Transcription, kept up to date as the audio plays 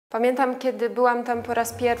Pamiętam, kiedy byłam tam po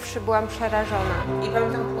raz pierwszy, byłam przerażona. I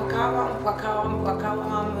pamiętam,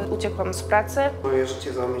 płakałam. Uciekłam z pracy. Moje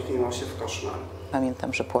życie zamieniło się w koszmar.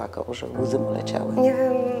 Pamiętam, że płakał, że łzy mu leciały. Nie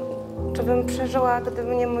wiem, czy bym przeżyła,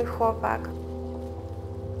 gdyby nie mój chłopak.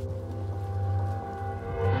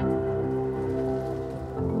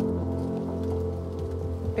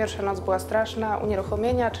 Pierwsza noc była straszna,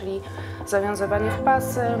 unieruchomienia, czyli zawiązywanie w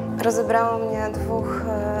pasy. Rozebrało mnie dwóch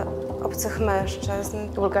obcych mężczyzn.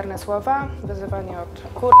 Wulgarne słowa, wyzywanie od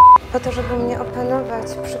Po to, żeby mnie opanować,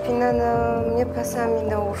 przypinano mnie pasami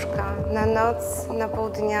do łóżka. Na noc, na pół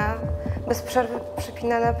dnia. Bez przerwy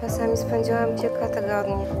przypinana pasami spędziłam kilka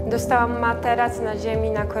tygodni. Dostałam materac na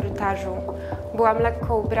ziemi na korytarzu. Byłam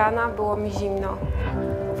lekko ubrana, było mi zimno.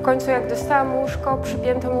 W końcu jak dostałam łóżko,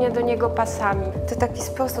 przypięto mnie do niego pasami. To taki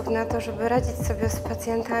sposób na to, żeby radzić sobie z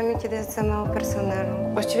pacjentami, kiedy jest za mało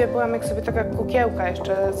personelu. Właściwie byłam jak sobie taka kukiełka,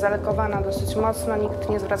 jeszcze zalekowana dosyć mocno, nikt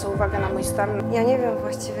nie zwracał uwagi na mój stan. Ja nie wiem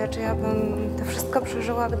właściwie, czy ja bym to wszystko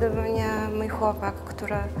przeżyła, gdyby nie mój chłopak,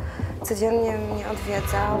 który codziennie mnie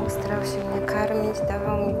odwiedzał, starał się mnie karmić,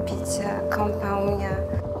 dawał mi picie, kąpał mnie.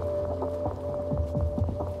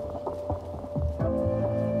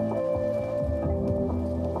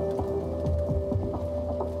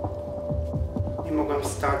 Nie mogłem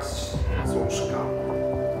wstać z łóżka.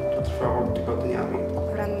 To trwało tygodniami.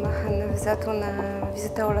 Ran machany wyzatu na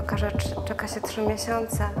wizytę u lekarza czeka się 3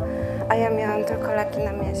 miesiące, a ja miałam tylko leki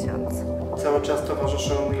na miesiąc. Cały czas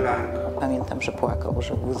towarzyszył mi lęk. Pamiętam, że płakał,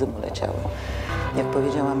 że łzy mu leciały. Jak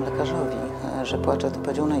powiedziałam lekarzowi, że płacze, to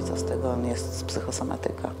powiedział, no i co z tego, on jest z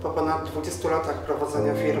psychosomatyka. Po ponad 20 latach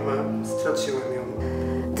prowadzenia firmy straciłem ją.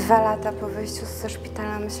 2 lata po wyjściu ze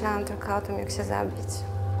szpitala myślałam tylko o tym, jak się zabić.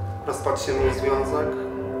 Rozpadł się mój związek,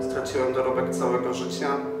 straciłem dorobek całego życia.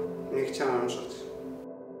 Nie chciałem żyć.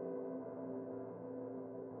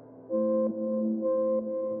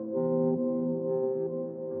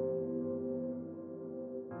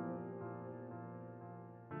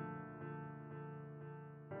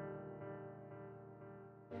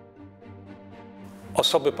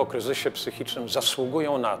 Osoby po kryzysie psychicznym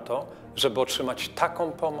zasługują na to, żeby otrzymać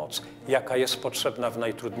taką pomoc, jaka jest potrzebna w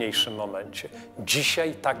najtrudniejszym momencie.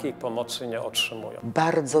 Dzisiaj takiej pomocy nie otrzymują.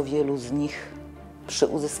 Bardzo wielu z nich przy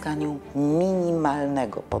uzyskaniu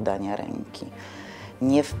minimalnego podania ręki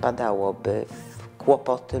nie wpadałoby w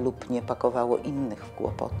kłopoty lub nie pakowało innych w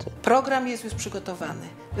kłopoty. Program jest już przygotowany,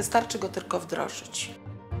 wystarczy go tylko wdrożyć.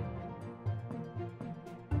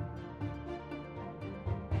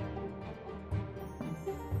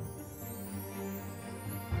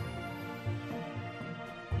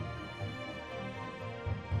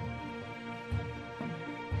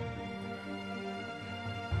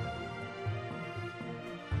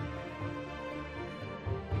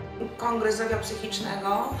 Kongres zdrowia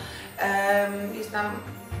psychicznego jest nam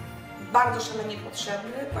bardzo szalenie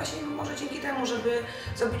potrzebny, właśnie może dzięki temu, żeby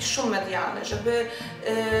zrobić szum medialny, żeby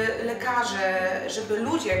lekarze, żeby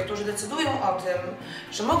ludzie, którzy decydują o tym,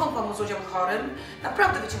 że mogą pomóc ludziom chorym,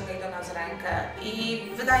 naprawdę wyciągali do nas rękę. I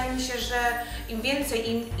wydaje mi się, że im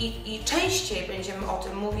więcej i częściej będziemy o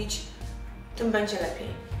tym mówić, tym będzie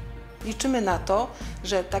lepiej. Liczymy na to,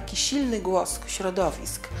 że taki silny głos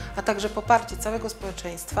środowisk, a także poparcie całego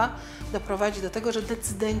społeczeństwa doprowadzi do tego, że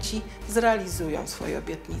decydenci zrealizują swoje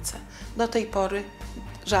obietnice. Do tej pory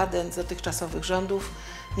żaden z dotychczasowych rządów,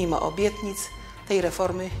 mimo obietnic, tej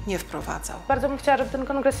reformy nie wprowadzał. Bardzo bym chciała, żeby ten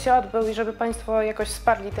kongres się odbył i żeby Państwo jakoś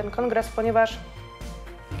wsparli ten kongres, ponieważ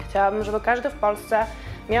chciałabym, żeby każdy w Polsce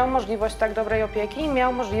miał możliwość tak dobrej opieki i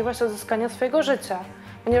miał możliwość odzyskania swojego życia.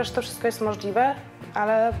 Ponieważ to wszystko jest możliwe,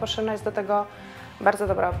 ale potrzebna jest do tego bardzo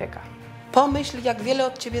dobra opieka. Pomyśl, jak wiele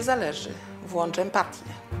od Ciebie zależy. Włącz empatię.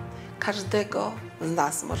 Każdego z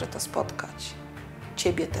nas może to spotkać.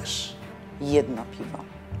 Ciebie też. Jedno piwo.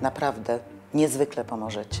 Naprawdę niezwykle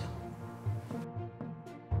pomożecie.